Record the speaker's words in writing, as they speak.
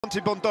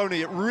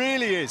Bondoni, it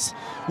really is.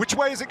 Which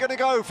way is it going to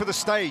go for the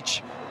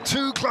stage?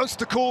 Too close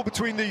to call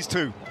between these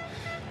two.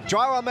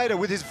 Joao Almeida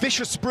with his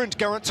vicious sprint,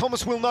 Geraint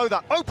Thomas will know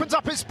that. Opens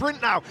up his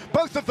sprint now,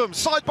 both of them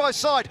side by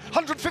side,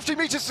 150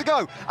 metres to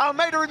go.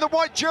 Almeida in the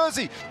white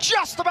jersey,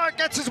 just about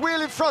gets his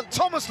wheel in front.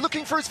 Thomas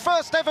looking for his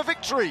first ever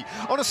victory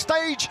on a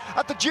stage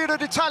at the Giro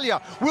d'Italia,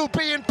 will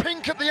be in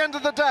pink at the end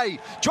of the day.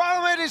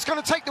 Joao Almeida is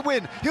going to take the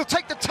win, he'll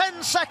take the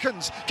 10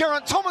 seconds.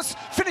 Geraint Thomas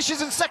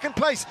finishes in second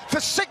place for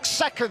 6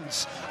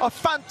 seconds. A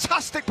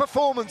fantastic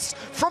performance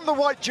from the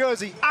white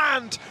jersey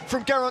and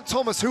from Geraint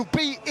Thomas, who'll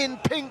be in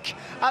pink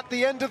at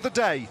the end of the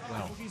day.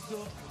 Wow.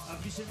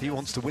 He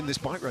wants to win this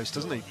bike race,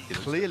 doesn't he?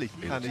 Clearly,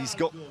 and he's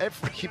got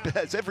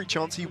every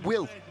chance he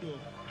will.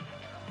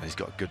 And he's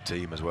got a good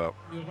team as well.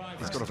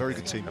 He's got a very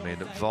good team. I mean,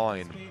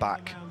 Vine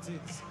back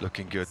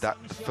looking good. The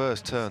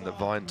first turn that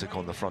Vine took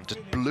on the front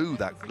just blew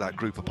that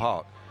group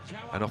apart.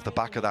 And off the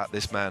back of that,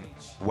 this man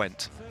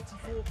went.